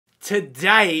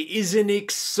Today is an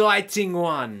exciting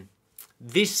one.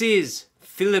 This is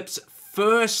Felip's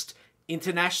first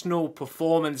international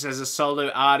performance as a solo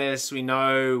artist. We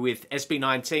know with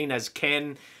SB19 as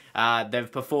Ken,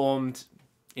 they've performed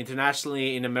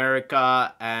internationally in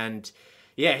America and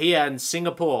yeah, here in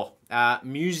Singapore.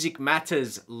 Music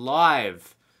Matters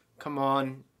live. Come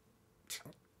on.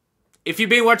 If you've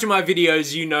been watching my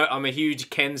videos, you know I'm a huge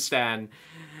Ken stan.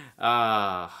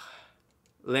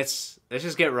 Let's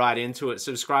just get right into it.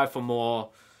 Subscribe for more.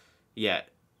 Yeah,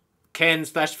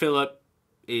 Ken/Felip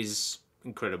is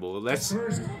incredible. Let's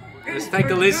take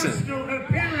a listen.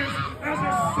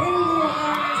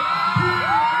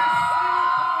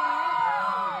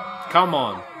 Come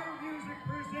on.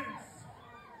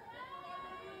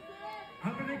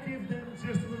 I'm gonna give them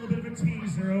just a little bit of a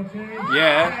teaser, okay?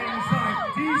 Yeah.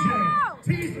 DJ,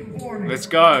 tease them for me. Let's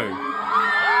go.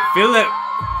 Felip.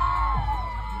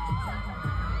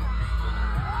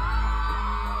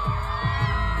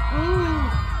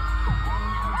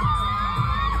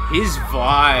 His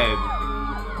vibe.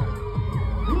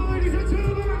 Ladies and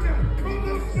gentlemen, from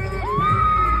the Philippines.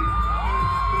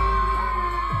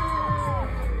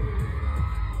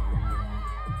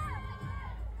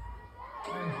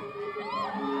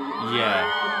 Yeah.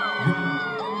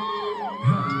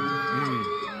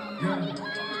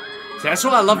 So that's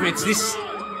what I love. It's this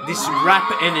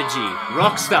rap energy.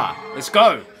 Rockstar. Let's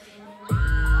go.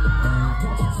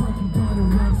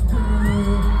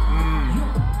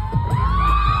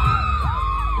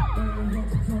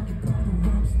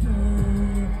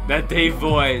 That deep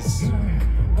voice.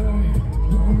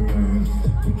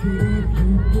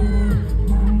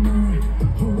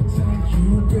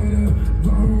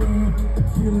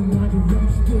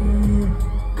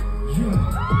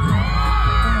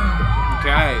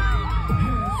 Okay.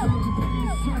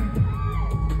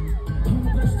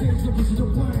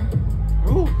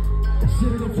 Ooh.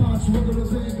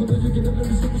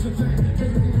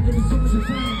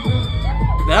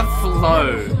 That flow.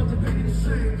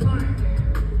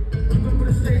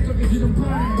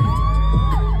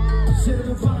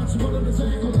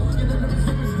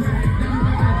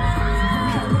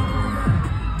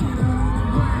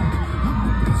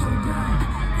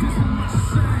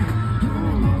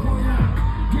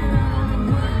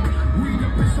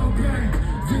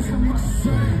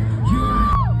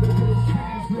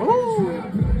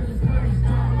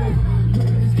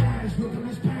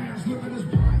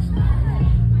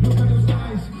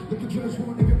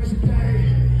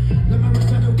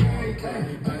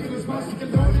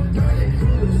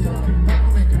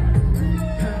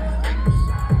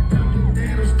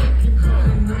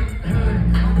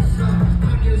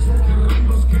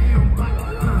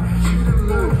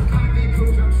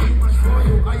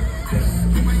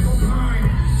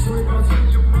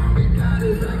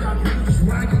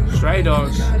 Stray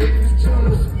Dogs.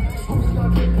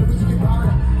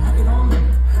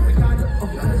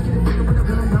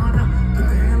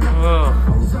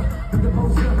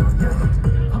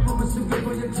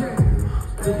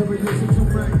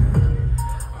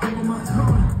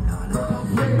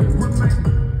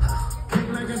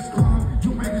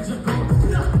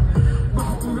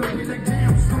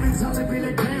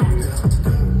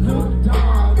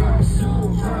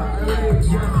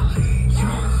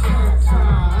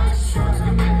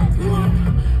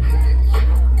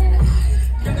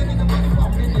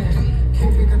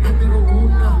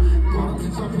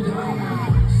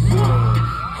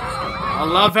 I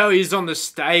love how he's on the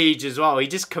stage as well. He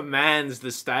just commands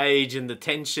the stage and the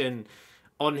tension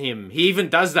on him. He even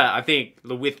does that, I think,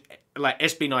 with like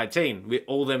SB19, with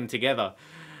all them together.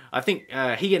 I think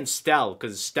he and Stel,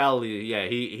 because Stel, yeah,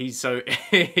 he's so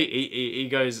he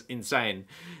goes insane.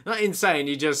 Not insane.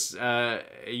 He just yeah,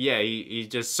 he's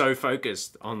just so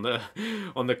focused on the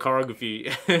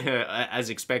choreography as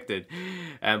expected,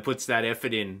 and puts that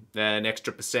effort in an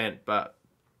extra %. But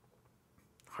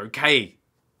okay.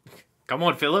 Come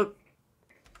on, Felip.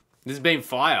 This has been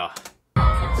fire.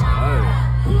 Let's go.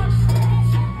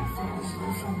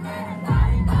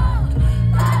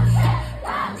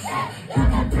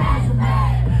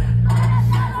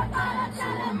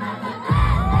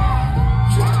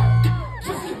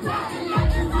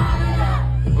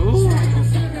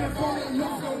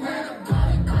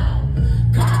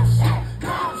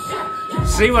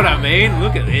 See what I mean?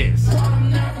 Look at this.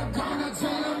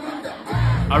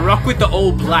 I rock with the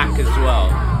all black as well.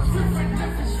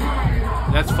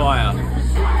 That's fire.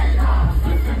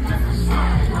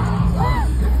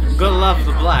 Gotta love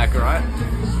the black, right?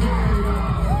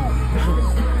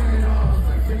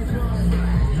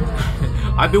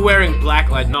 I'd be wearing black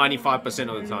like 95%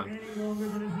 of the time. I'm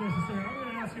going to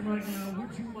ask you right now,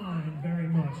 would you mind very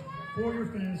much for your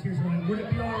fans, here's one. Would it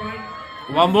be alright?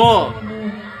 One more. One more.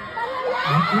 You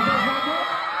guys want more?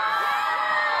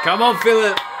 Come on,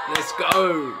 Felip. Let's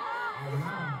go.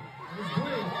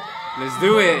 Let's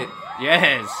do it.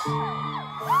 Yes.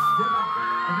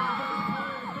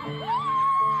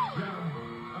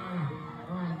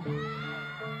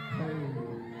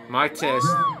 Mic test.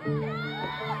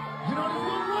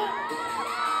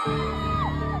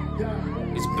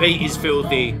 His beat is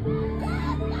filthy.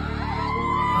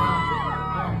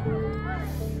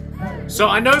 So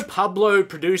I know Pablo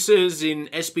produces in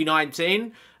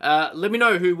SB19. Let me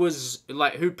know who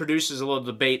produces a lot of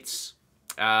the beats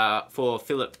for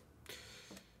Felip.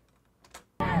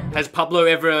 Has Pablo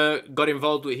ever got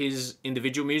involved with his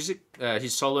individual music,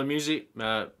 his solo music,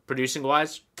 producing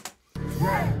wise?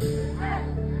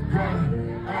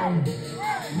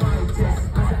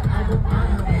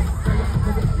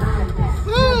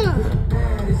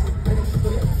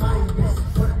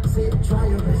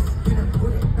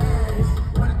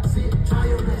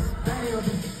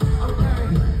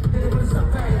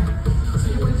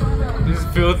 This is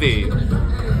filthy.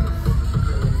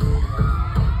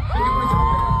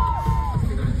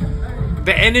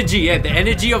 The energy, yeah, the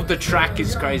energy of the track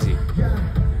is crazy.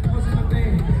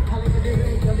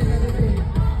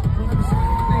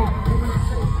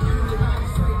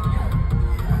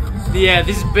 Yeah,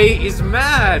 this beat is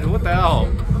mad. What the hell?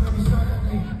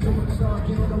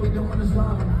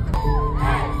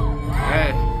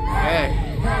 Hey, hey,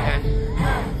 hey.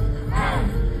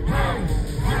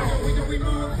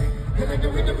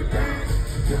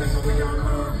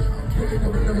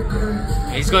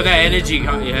 He's got that energy,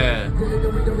 yeah.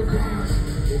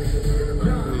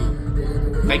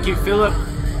 Thank you, Felip.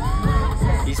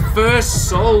 His first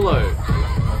solo.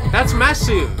 That's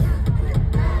massive.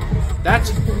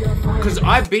 That's because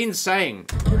I've been saying.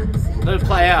 Let it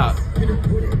play out.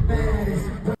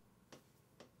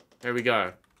 There we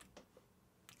go.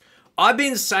 I've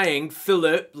been saying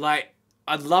Felip, like,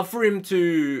 I'd love for him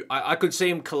to. I could see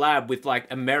him collab with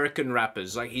like American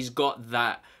rappers. Like he's got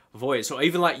that voice, or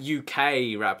even like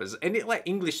UK rappers, and like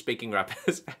English speaking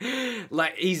rappers.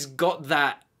 Like he's got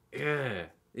that. Yeah,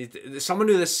 someone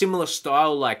with a similar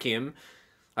style like him.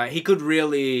 He could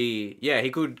really, yeah, he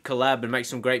could collab and make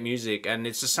some great music. And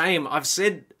it's the same. I've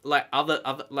said like other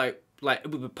like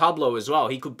with Pablo as well.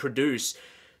 He could produce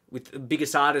with the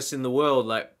biggest artists in the world,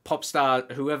 like pop star,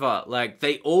 whoever. Like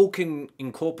they all can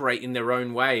incorporate in their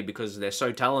own way because they're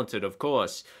so talented, of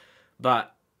course.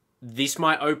 But this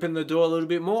might open the door a little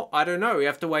bit more. I don't know. We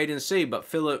have to wait and see. But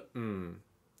Felip,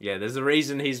 yeah, there's a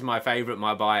reason he's my favorite,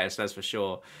 my bias. That's for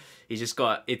sure. He's just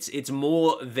got it's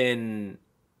more than.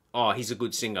 Oh, he's a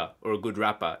good singer or a good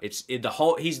rapper. He's the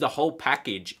whole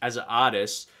package as an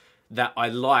artist that I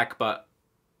like, but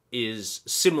is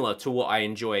similar to what I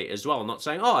enjoy as well. I'm not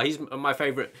saying, oh, he's my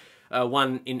favorite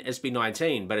one in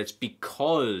SB19, but it's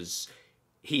because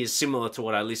he is similar to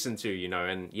what I listen to, you know.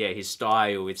 And yeah, his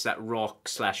style, it's that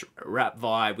rock/rap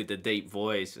vibe with the deep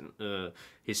voice, and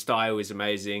his style is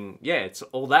amazing. Yeah, it's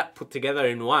all that put together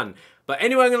in one. But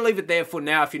anyway, I'm going to leave it there for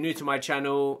now. If you're new to my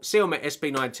channel, see all my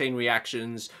SB19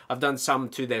 reactions. I've done some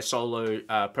to their solo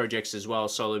projects as well,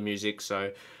 solo music.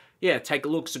 So yeah, take a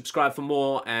look, subscribe for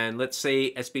more, and let's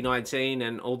see SB19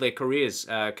 and all their careers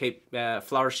keep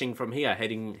flourishing from here,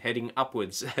 heading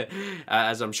upwards,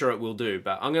 as I'm sure it will do.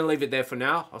 But I'm going to leave it there for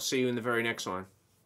now. I'll see you in the very next one.